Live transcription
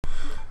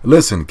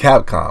Listen,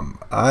 Capcom,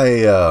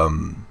 I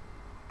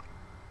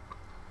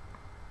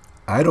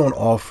don't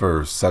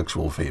offer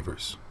sexual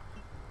favors.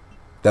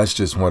 That's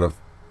just one of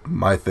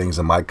my things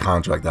in my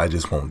contract that I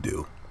just won't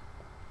do.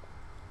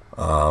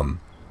 But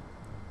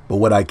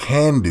what I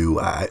can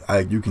do,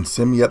 you can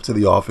send me up to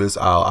the office.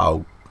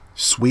 I'll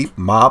sweep,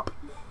 mop.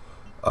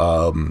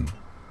 I'll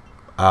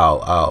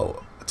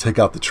take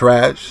out the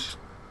trash.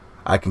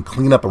 I can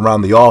clean up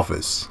around the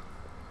office.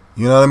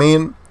 You know what I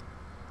mean?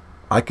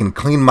 I can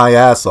clean my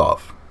ass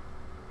off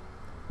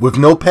with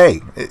no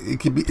pay. It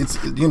could be,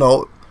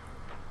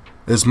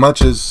 as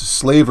much as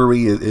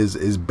slavery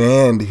is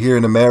banned here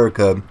in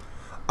America,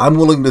 I'm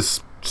willing to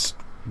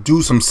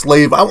do some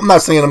slave. I'm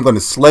not saying I'm going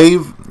to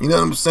slave. You know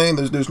what I'm saying?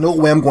 There's no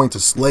way I'm going to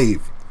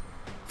slave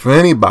for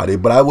anybody,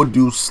 but I would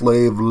do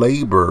slave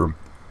labor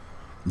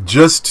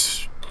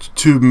just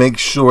to make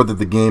sure that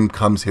the game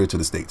comes here to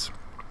the States.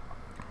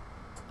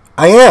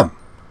 I am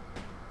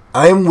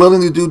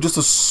willing to do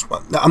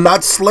I'm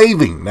not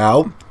slaving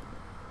now.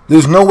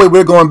 There's no way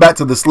we're going back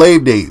to the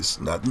slave days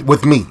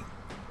with me.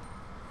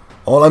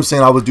 All I'm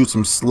saying, I would do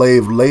some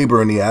slave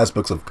labor in the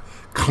aspects of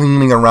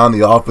cleaning around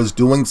the office,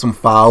 doing some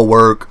file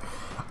work,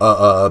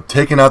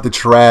 taking out the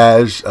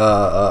trash,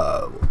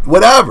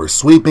 whatever,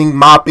 sweeping,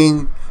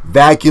 mopping,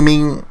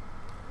 vacuuming,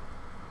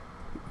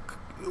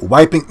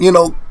 wiping,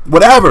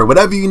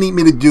 whatever you need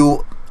me to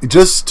do,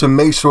 just to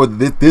make sure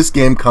that this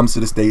game comes to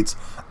the States.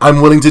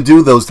 I'm willing to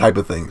do those type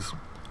of things,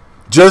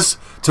 just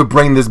to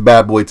bring this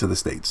bad boy to the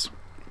States.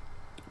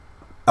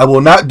 I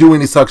will not do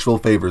any sexual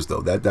favors, though.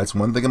 That's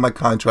one thing in my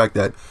contract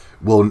that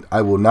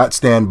I will not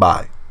stand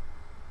by.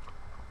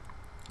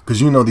 Because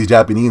these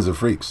Japanese are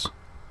freaks.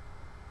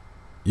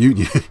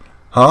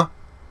 Huh?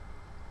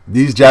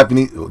 These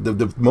Japanese,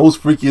 the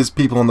most freakiest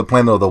people on the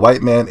planet are the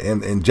white man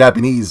and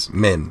Japanese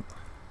men.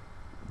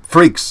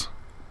 Freaks.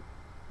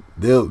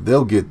 They'll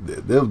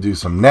do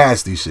some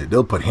nasty shit.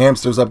 They'll put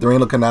hamsters up their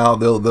anal canal.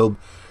 They'll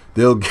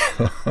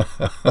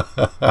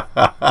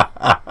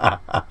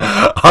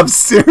I'm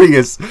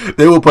serious.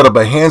 They will put up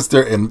a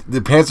hamster, and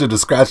the hamster to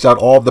scratch out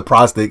all of the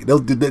prostate.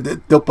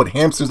 They'll put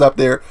hamsters up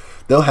there.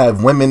 They'll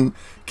have women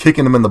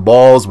kicking them in the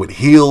balls with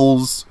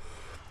heels.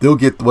 They'll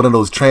get one of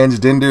those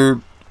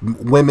transgender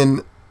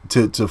women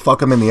to fuck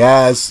them in the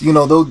ass.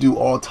 They'll do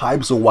all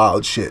types of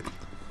wild shit.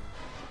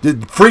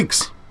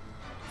 Freaks.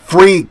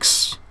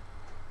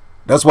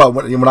 That's why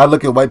when I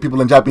look at white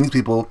people and Japanese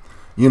people,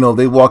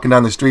 they walking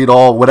down the street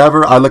all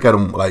whatever, I look at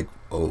them like,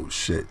 oh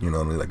shit,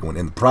 like when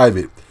in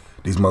private,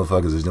 these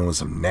motherfuckers is doing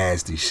some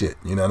nasty shit,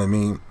 you know what I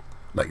mean?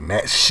 Like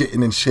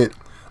shitting and shit,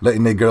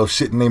 letting their girl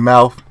shit in their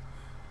mouth.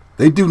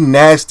 They do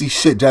nasty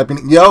shit,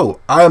 Japanese. Yo,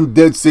 I am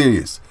dead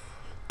serious.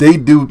 They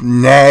do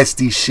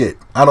nasty shit.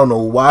 I don't know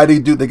why they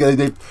do.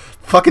 They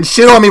fucking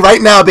shit on me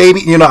right now,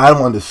 baby. I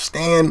don't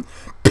understand.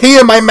 Pee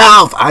in my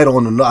mouth. I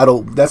don't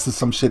know. That's just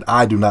some shit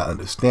I do not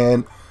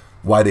understand.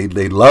 Why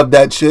they love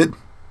that shit.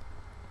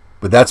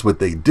 But that's what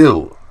they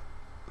do.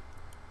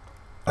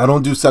 I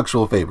don't do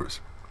sexual favors.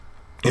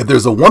 If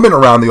there's a woman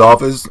around the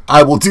office,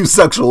 I will do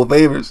sexual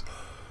favors.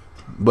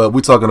 But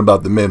we're talking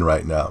about the men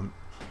right now.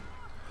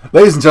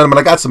 Ladies and gentlemen,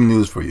 I got some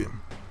news for you.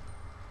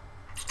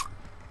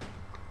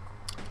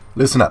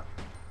 Listen up.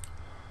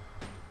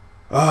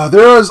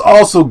 There is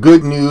also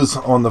good news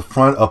on the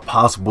front of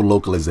possible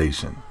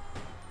localization.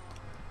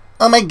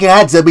 Oh my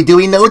God, Zobi, do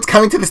we know it's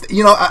coming to the States?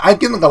 I've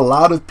given a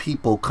lot of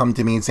people come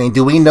to me and saying,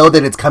 do we know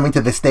that it's coming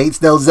to the States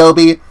though,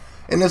 Zobi?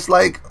 And it's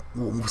like,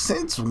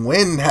 since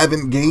when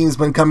haven't games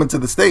been coming to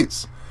the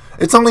States?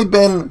 It's only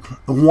been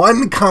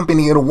one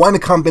company and one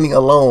company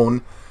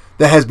alone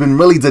that has been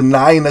really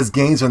denying us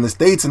games from the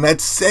States, and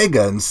that's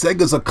Sega. And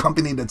Sega's a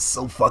company that's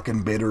so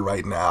fucking bitter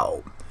right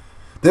now.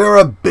 They're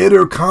a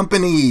bitter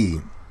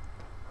company.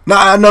 No.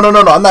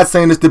 I'm not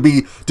saying this to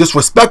be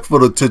disrespectful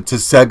to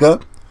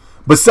Sega.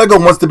 But Sega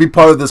wants to be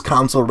part of this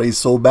console race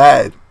so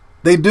bad.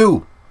 They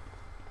do.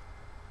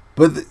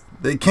 But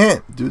they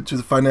can't due to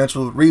the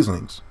financial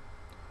reasonings.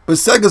 But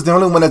Sega's the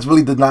only one that's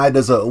really denied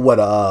as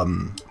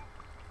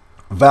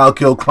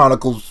Valkyrie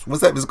Chronicles.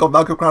 What's that? Is it called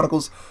Valkyrie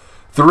Chronicles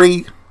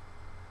 3?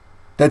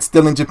 That's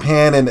still in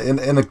Japan, and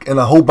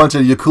a whole bunch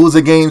of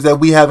Yakuza games that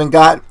we haven't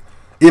got.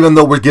 Even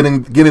though we're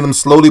getting them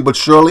slowly but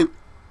surely.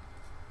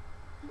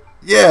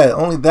 Yeah,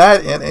 only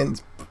that,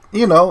 and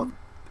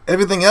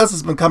everything else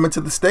has been coming to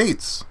the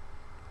States.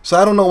 So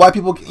I don't know why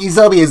people...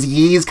 Zobi, is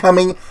Yeez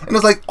coming? And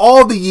it's like,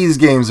 all the Yeez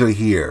games are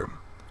here.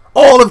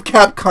 All of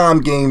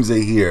Capcom games are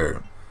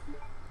here.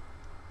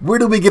 Where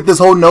do we get this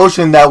whole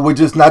notion that we're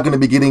just not going to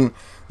be getting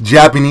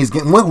Japanese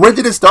games? Where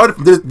did it start?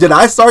 Did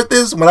I start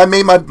this when I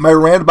made my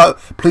rant about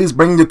please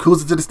bring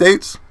Yakuza to the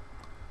States?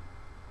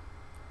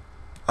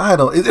 I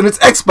don't... And it's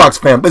Xbox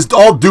fam. It's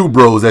all dude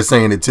bros that's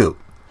saying it too.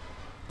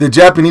 The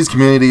Japanese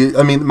community...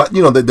 I mean,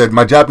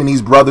 my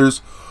Japanese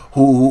brothers...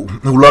 Who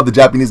love the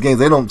Japanese games,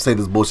 they don't say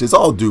this bullshit. It's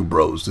all dude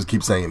bros. Just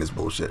keep saying this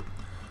bullshit.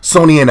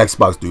 Sony and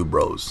Xbox dude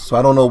bros. So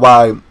I don't know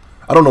why.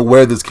 I don't know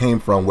where this came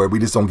from, where we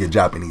just don't get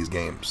Japanese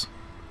games.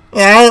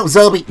 Yeah,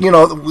 Zobi, you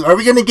know, are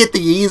we gonna get the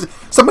Yeez?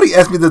 Somebody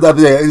asked me the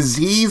other day, is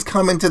Yeez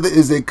coming to the?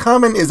 Is it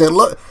coming? Is it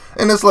look?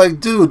 And it's like,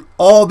 dude,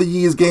 all the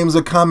Yeez games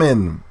are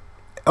coming,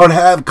 or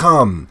have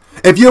come.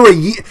 If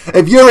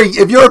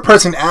you're a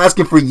person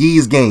asking for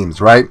Yeez games,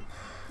 right?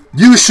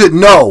 You should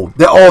know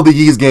that all the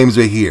Yeez games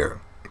are here.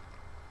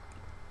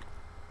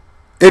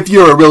 If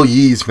you're a real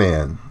Yeez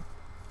fan,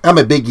 I'm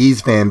a big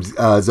Yeez fan,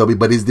 Zobi,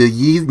 but is the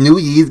new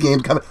Yeez game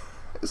coming?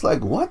 It's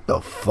like, what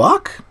the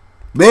fuck?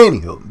 But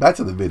anywho, back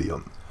to the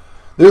video.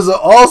 There's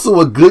also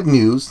a good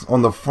news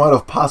on the front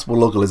of possible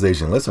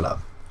localization. Listen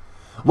up.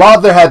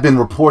 While there have been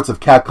reports of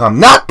Capcom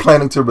not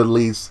planning to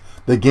release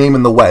the game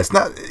in the West.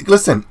 Now,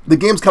 listen, the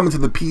game's coming to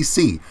the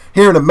PC.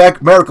 Here in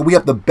America, we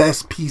have the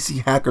best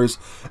PC hackers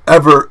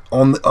ever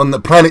on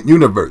the planet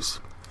universe.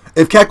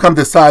 If Capcom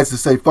decides to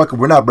say, fuck it,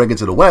 we're not bringing it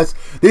to the West,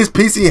 these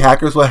PC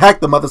hackers will hack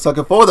the mother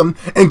sucker for them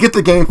and get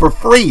the game for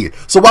free.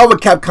 So why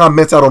would Capcom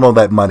miss out on all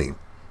that money?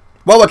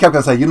 Why would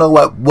Capcom say, you know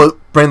what, we'll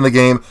bring the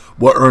game,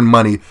 we'll earn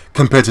money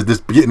compared to this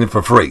getting it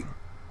for free?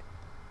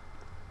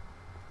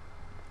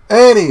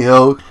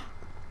 Anyhow,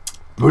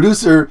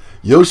 producer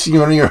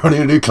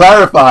Yoshinori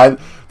clarified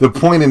the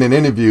point in an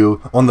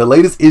interview on the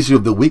latest issue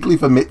of the weekly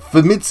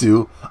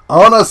Famitsu.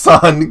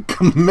 Ona-san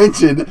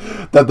mentioned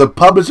that the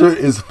publisher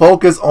is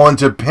focused on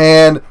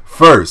Japan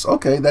first.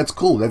 Okay, that's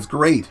cool, that's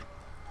great.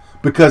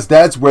 Because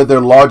that's where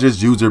their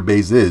largest user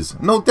base is,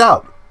 no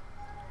doubt.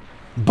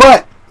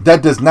 But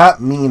that does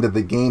not mean that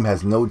the game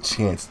has no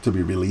chance to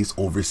be released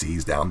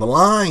overseas down the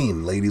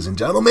line, ladies and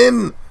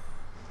gentlemen.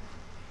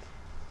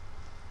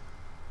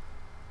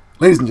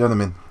 Ladies and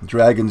gentlemen,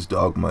 Dragon's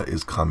Dogma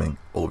is coming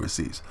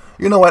overseas.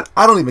 You know what?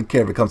 I don't even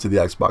care if it comes to the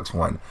Xbox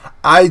One.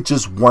 I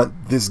just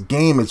want this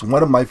game. It's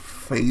one of my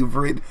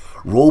favorite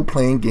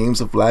role-playing games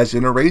of last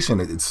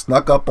generation. It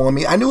snuck up on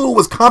me. I knew it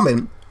was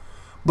coming,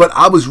 but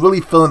I was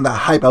really feeling the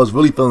hype. I was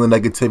really feeling the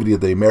negativity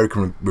that the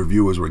American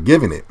reviewers were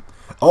giving it.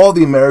 All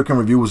the American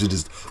reviewers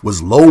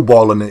was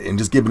lowballing it and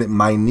just giving it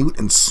minute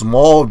and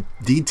small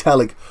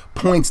detailing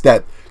points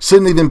that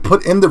shouldn't even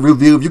put in the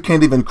review. If you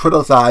can't even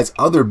criticize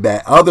other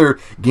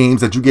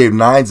games that you gave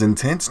 9s and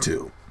 10s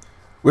to,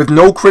 with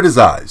no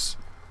criticize.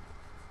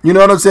 You know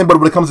what I'm saying? But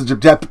when it comes to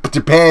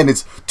Japan,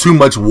 it's too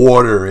much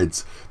water.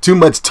 It's too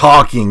much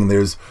talking.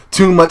 There's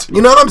too much.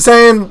 You know what I'm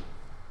saying?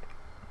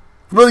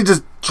 Really,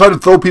 just try to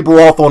throw people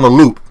off on a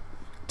loop.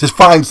 Just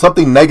find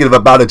something negative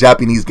about a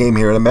Japanese game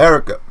here in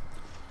America.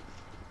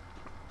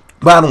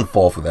 But I don't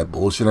fall for that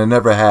bullshit. I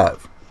never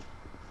have.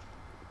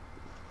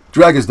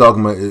 Dragon's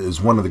Dogma is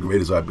one of the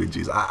greatest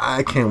RPGs.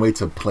 I can't wait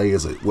to play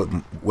as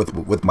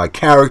with my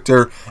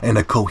character and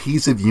a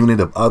cohesive unit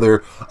of other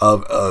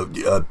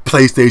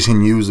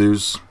PlayStation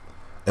users,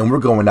 and we're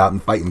going out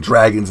and fighting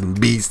dragons and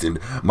beasts, and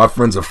my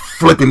friends are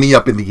flipping me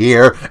up in the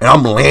air, and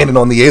I'm landing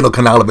on the anal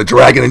canal of a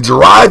dragon and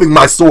driving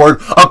my sword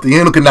up the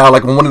anal canal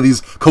like one of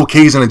these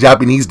Caucasian and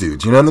Japanese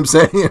dudes. You know what I'm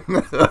saying?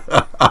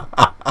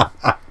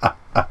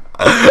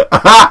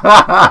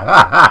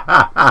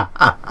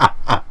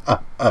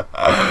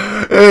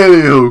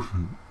 Anywho,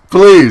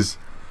 please,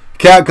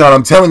 Capcom,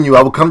 I'm telling you,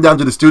 I will come down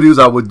to the studios.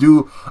 I will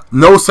do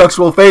no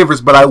sexual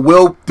favors, but I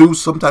will do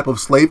some type of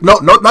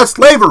not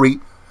slavery.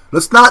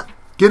 Let's not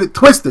get it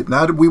twisted.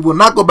 Now, we will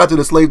not go back to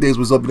the slave days.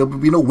 There will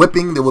be no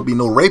whipping. There will be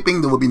no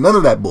raping. There will be none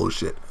of that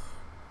bullshit.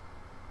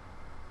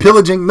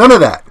 Pillaging, none of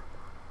that.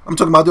 I'm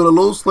talking about doing a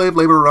little slave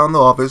labor around the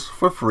office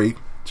for free,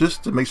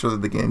 just to make sure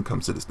that the game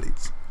comes to the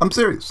States. I'm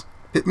serious.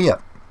 Hit me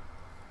up.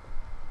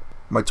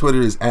 My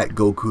Twitter is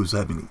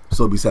 @Goku70.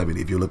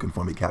 Zobi70 if you're looking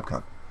for me,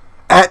 Capcom.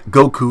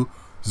 @Goku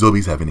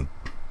Zobi70.